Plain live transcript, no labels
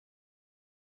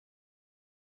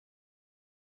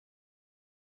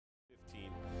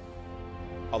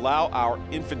Allow our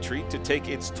infantry to take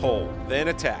its toll, then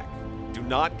attack. Do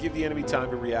not give the enemy time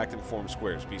to react and form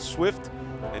squares. Be swift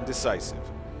and decisive.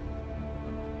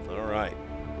 All right,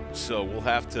 so we'll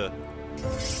have to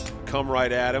come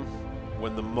right at him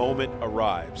when the moment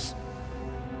arrives.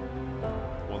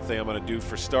 One thing I'm going to do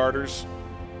for starters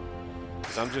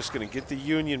is I'm just going to get the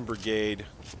Union Brigade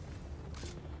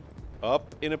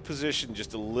up in a position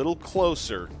just a little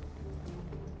closer.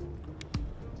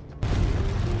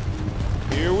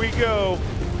 Here we go.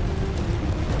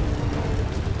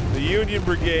 The Union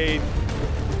Brigade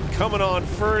coming on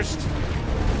first.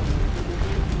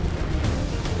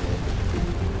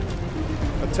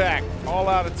 Attack.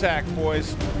 All-out attack,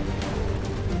 boys.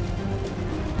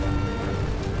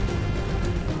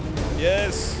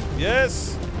 Yes.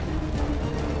 Yes.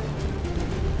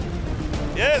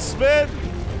 Yes, man.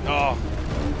 Oh.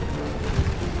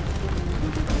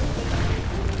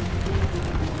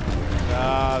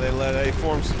 Ah, they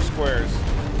formed some squares.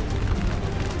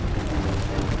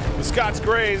 The Scots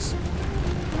Greys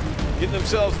getting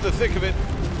themselves in the thick of it.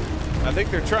 I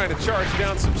think they're trying to charge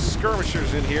down some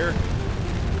skirmishers in here.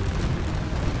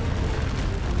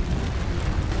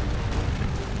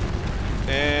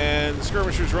 And the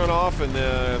skirmishers run off, and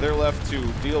they're left to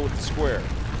deal with the square.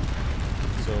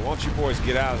 So why don't you boys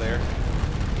get out of there?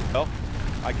 Well,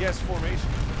 I guess formation.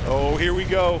 Oh, here we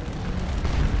go.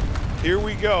 Here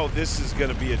we go. This is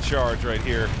going to be a charge right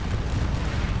here.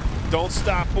 Don't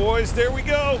stop, boys. There we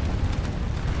go.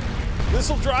 This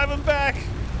will drive them back.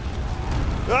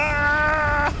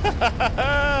 Ah!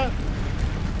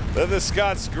 Then the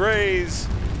Scots Greys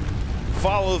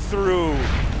follow through,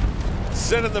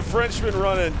 sending the Frenchmen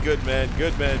running. Good man,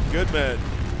 good man, good man.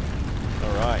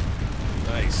 All right,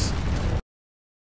 nice.